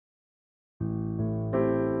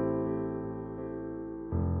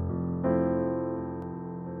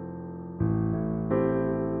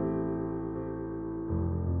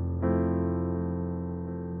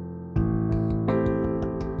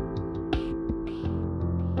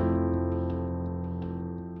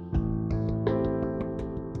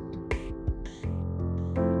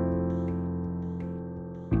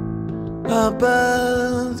A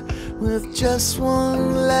bird with just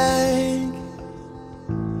one leg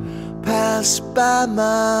passed by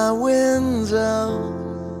my window.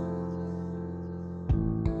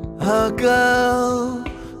 A girl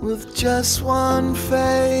with just one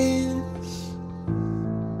face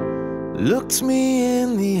looked me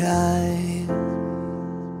in the eye.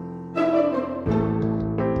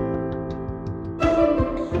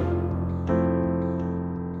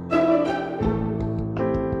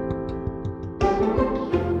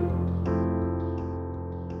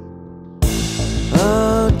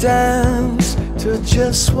 A dance to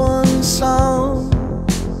just one song,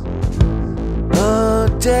 a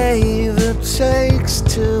day that takes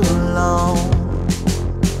too long,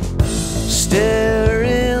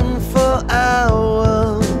 staring for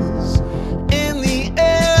hours in the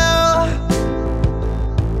air.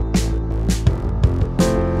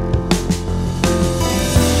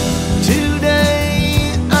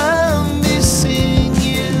 Today I'm missing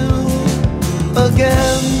you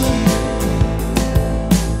again.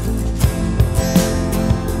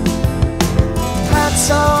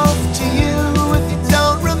 Hats off to you if you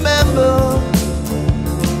don't remember.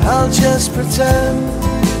 I'll just pretend.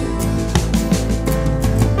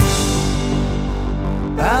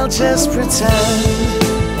 I'll just pretend.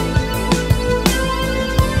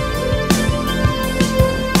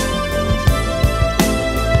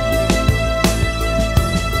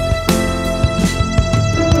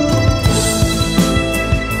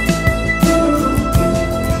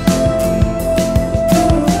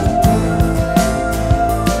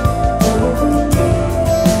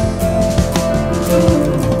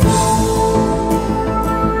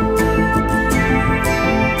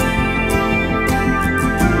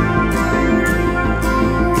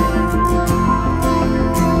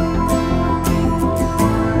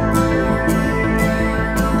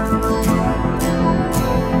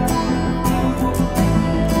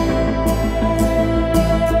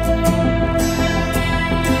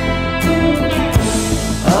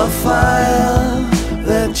 A fire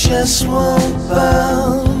that just won't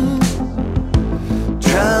burn,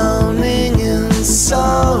 drowning in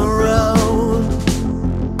sorrow.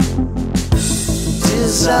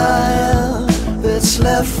 Desire that's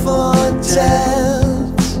left for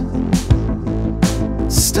dead,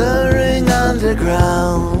 stirring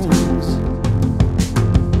underground.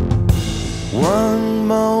 One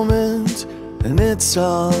moment and it's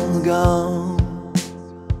all gone.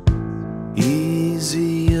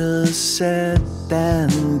 Easier said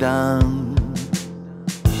than done.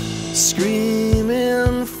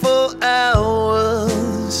 Screaming for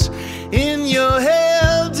hours in your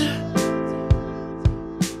head.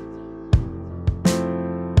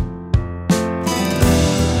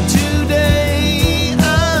 Today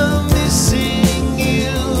I'm missing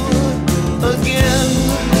you again.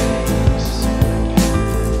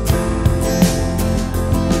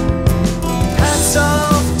 Hats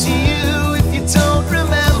off to you if you don't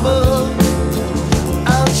remember.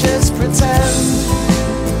 I'll just pretend.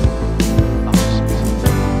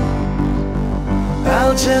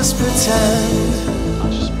 I'll just pretend.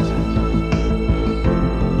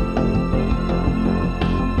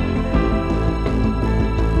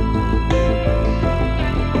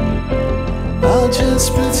 I'll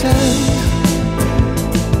just pretend.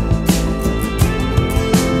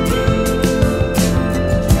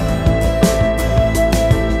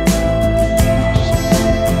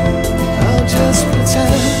 I'll just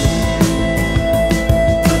pretend.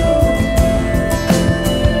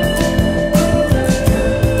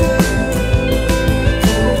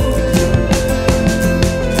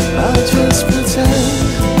 I'll just pretend.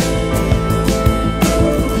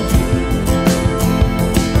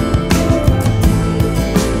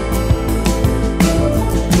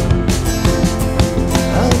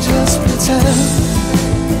 I'll just pretend.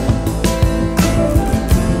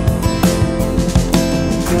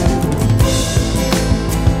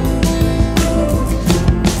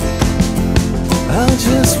 I'll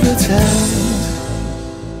just pretend.